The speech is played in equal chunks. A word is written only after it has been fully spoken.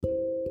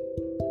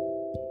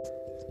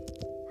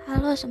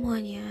Halo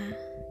semuanya.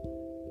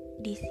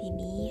 Di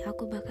sini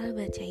aku bakal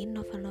bacain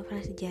novel-novel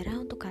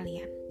sejarah untuk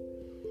kalian.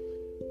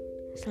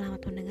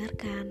 Selamat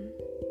mendengarkan.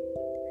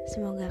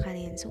 Semoga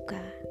kalian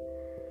suka.